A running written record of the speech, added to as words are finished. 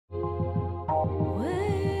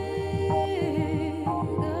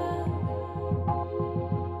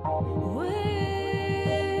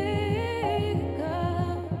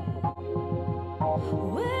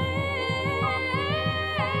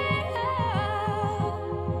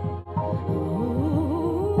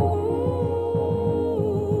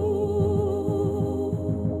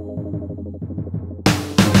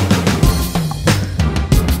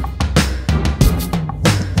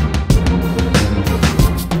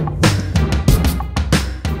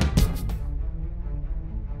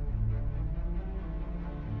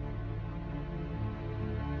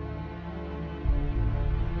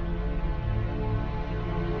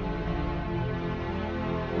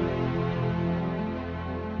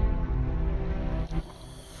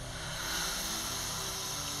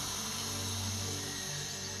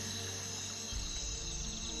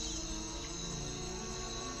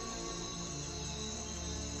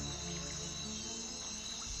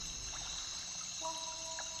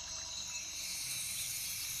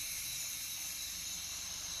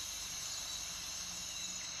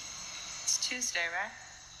Tuesday, right?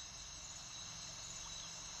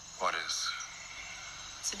 What is?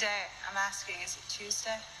 Today, I'm asking, is it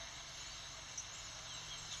Tuesday?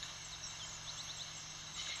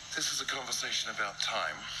 This is a conversation about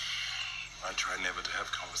time. I try never to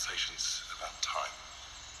have conversations about time.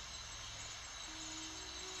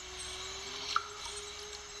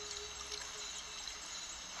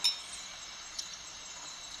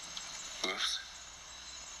 Oops.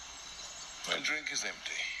 My drink is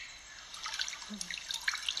empty.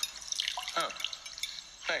 Oh,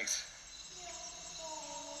 thanks.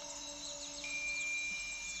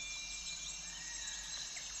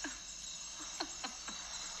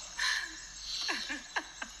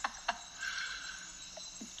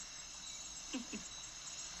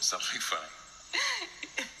 Something funny.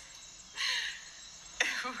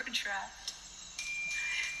 We're trapped.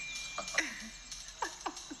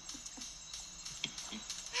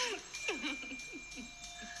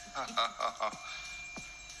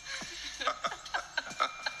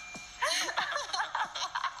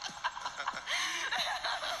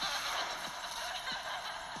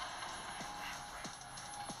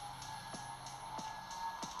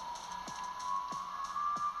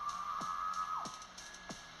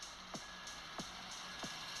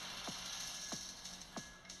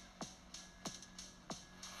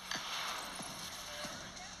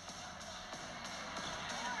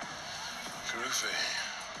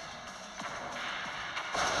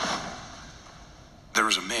 There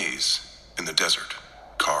is a maze in the desert,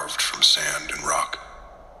 carved from sand and rock.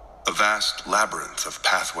 A vast labyrinth of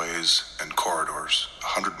pathways and corridors,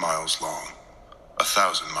 100 miles long,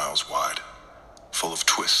 1,000 miles wide, full of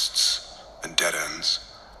twists and dead ends.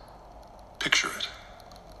 Picture it.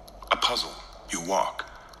 A puzzle you walk,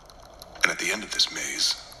 and at the end of this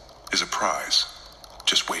maze is a prize,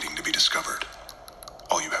 just waiting to be discovered.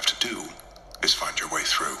 All you have to do is find your way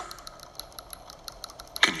through.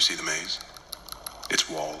 Can you see the maze? Its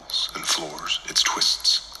walls and floors, its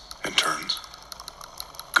twists and turns.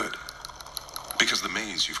 Good. Because the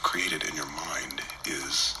maze you've created in your mind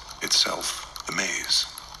is itself the maze.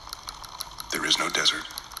 There is no desert,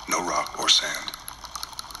 no rock or sand.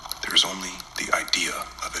 There is only the idea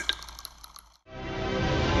of it.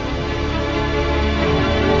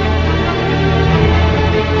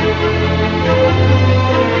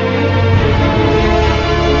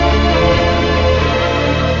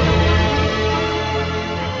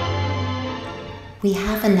 We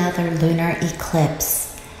have another lunar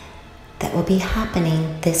eclipse that will be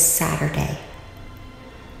happening this Saturday.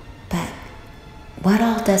 But what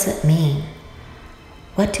all does it mean?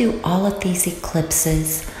 What do all of these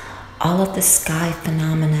eclipses, all of the sky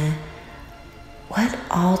phenomena, what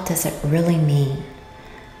all does it really mean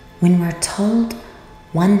when we're told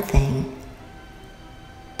one thing,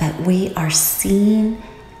 but we are seeing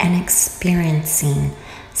and experiencing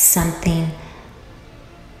something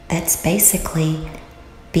that's basically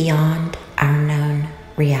beyond our known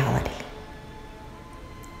reality?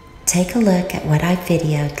 Take a look at what I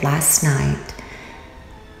videoed last night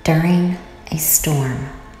during a storm.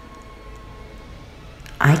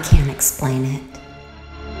 I can't explain it.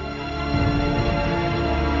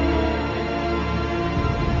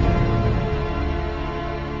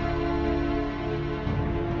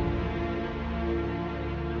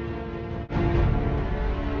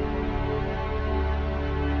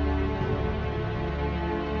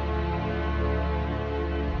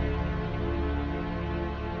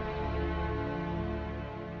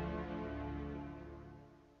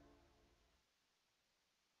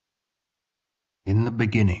 In the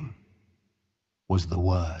beginning was the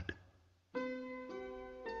Word,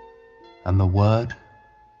 and the Word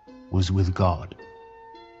was with God,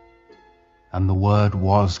 and the Word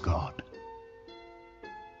was God.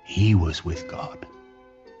 He was with God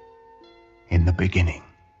in the beginning.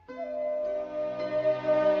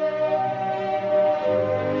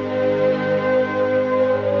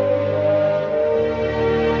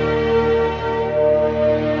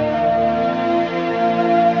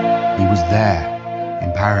 He was there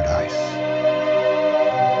in paradise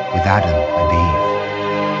with Adam and Eve.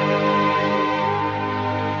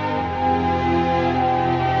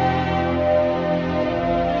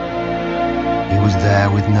 He was there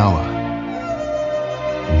with Noah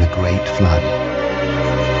in the great flood.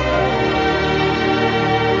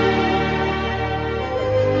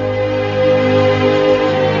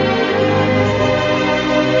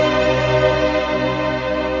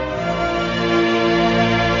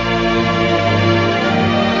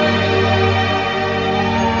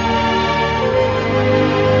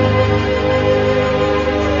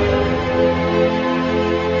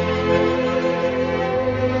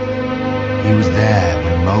 He was there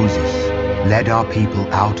when Moses led our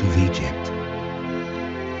people out of Egypt.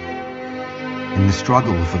 In the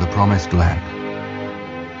struggle for the promised land,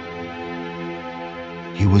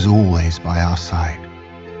 he was always by our side.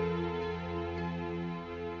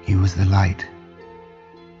 He was the light,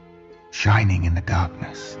 shining in the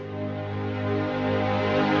darkness.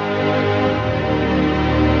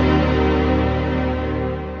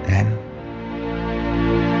 Then,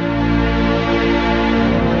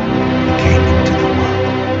 he came into the world.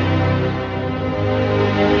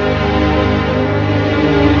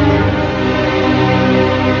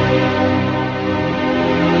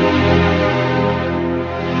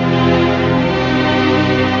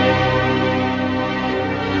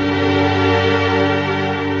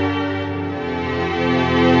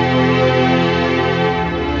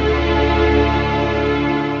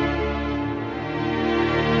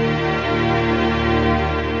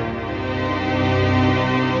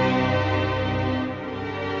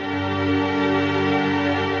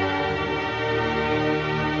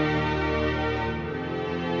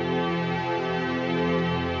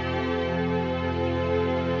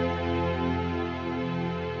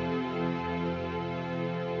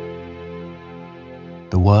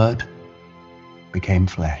 The Word became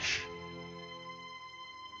flesh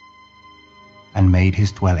and made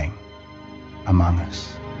his dwelling among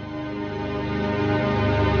us.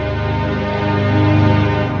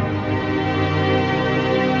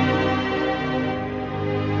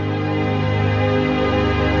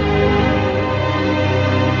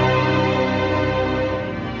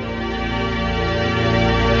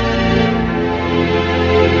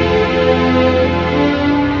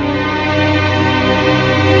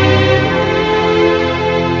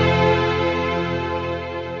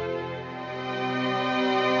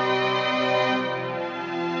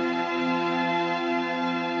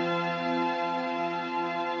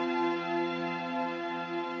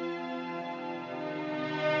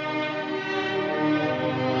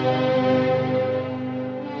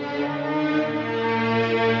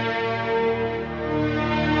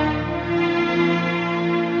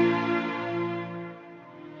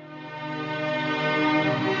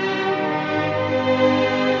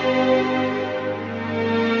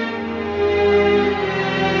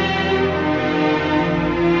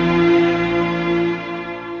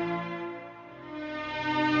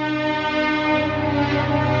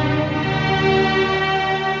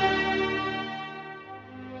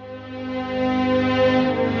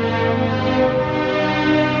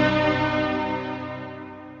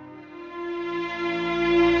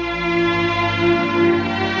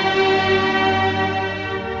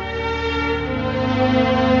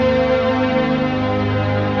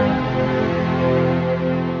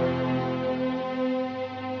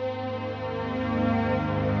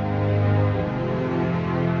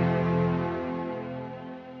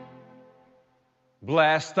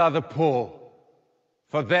 Blessed are the poor,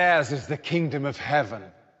 for theirs is the kingdom of heaven.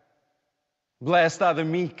 Blessed are the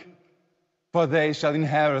meek, for they shall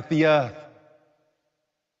inherit the earth.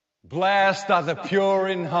 Blessed are the pure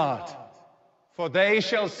in heart, for they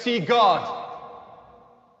shall see God.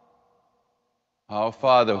 Our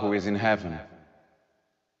Father who is in heaven,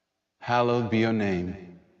 hallowed be your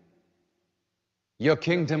name. Your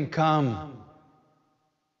kingdom come,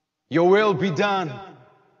 your will be done,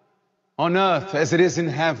 on earth as it is in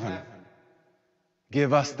heaven.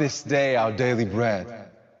 Give us this day our daily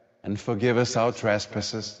bread, and forgive us our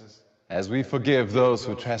trespasses, as we forgive those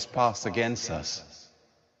who trespass against us.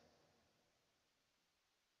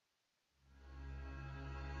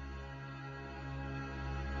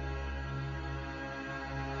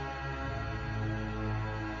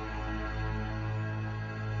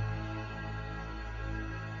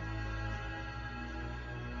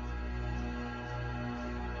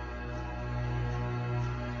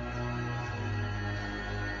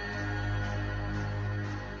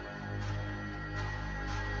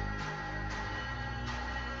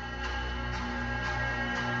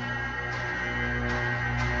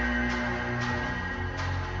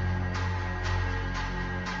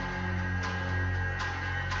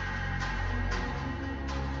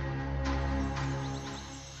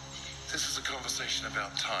 This is a conversation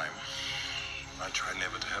about time. I try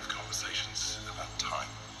never to have conversations about time.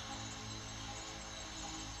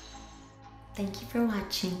 Thank you for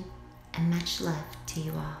watching, and much love to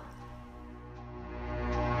you all.